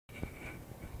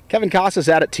Kevin Casas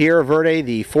out at Tierra Verde,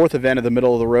 the fourth event of the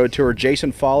Middle of the Road Tour.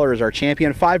 Jason Faller is our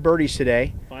champion. 5 birdies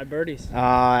today. 5 birdies.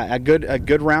 A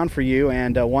good round for you,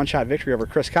 and a one-shot victory over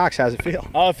Chris Cox. How's it feel?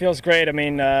 Oh, it feels great. I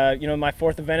mean, my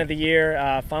 4th event of the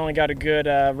year. Finally got a good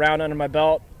round under my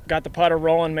belt. Got the putter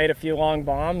rolling, made a few long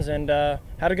bombs, and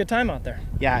had a good time out there.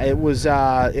 Yeah, it was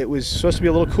supposed to be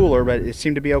a little cooler, but it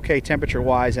seemed to be okay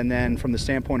temperature-wise. And then from the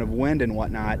standpoint of wind and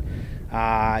whatnot,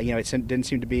 it didn't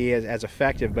seem to be as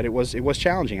effective, but it was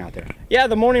challenging out there. Yeah,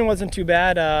 the morning wasn't too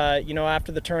bad.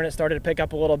 After the turn, it started to pick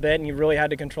up a little bit, and you really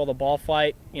had to control the ball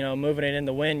flight. Moving it in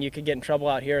the wind, you could get in trouble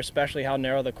out here, especially how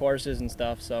narrow the course is and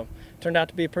stuff. So, it turned out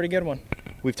to be a pretty good one.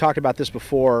 We've talked about this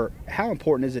before. How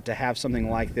important is it to have something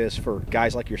like this for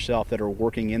guys like yourself that are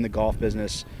working in the golf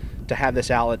business, to have this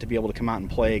outlet to be able to come out and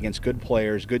play against good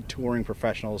players, good touring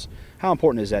professionals? How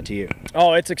important is that to you?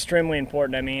 Oh, it's extremely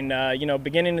important. I mean,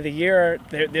 beginning of the year,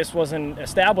 this wasn't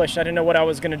established. I didn't know what I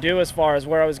was going to do as far as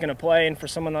where I was going to play. And for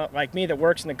someone like me that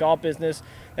works in the golf business,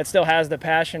 that still has the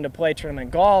passion to play tournament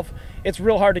golf, it's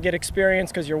real hard to get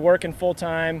experience because you're working full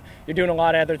time, you're doing a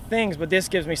lot of other things. But this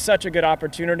gives me such a good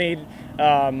opportunity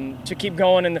to keep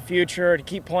going in the future, to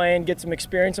keep playing, get some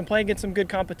experience, and play against some good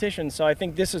competition. So I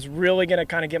think this is really going to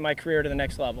kind of get my career to the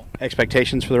next level.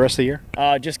 Expectations for the rest of the year?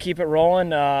 Just keep it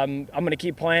rolling. I'm going to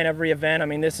keep playing every event. I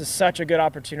mean, this is such a good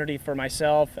opportunity for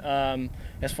myself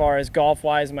as far as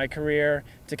golf-wise in my career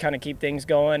to kind of keep things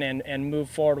going and move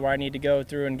forward where I need to go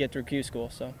through and get through Q School.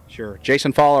 So. Sure.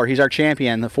 Jason Faller, he's our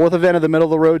champion, the 4th event of the Middle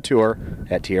of the Road Tour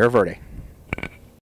at Tierra Verde.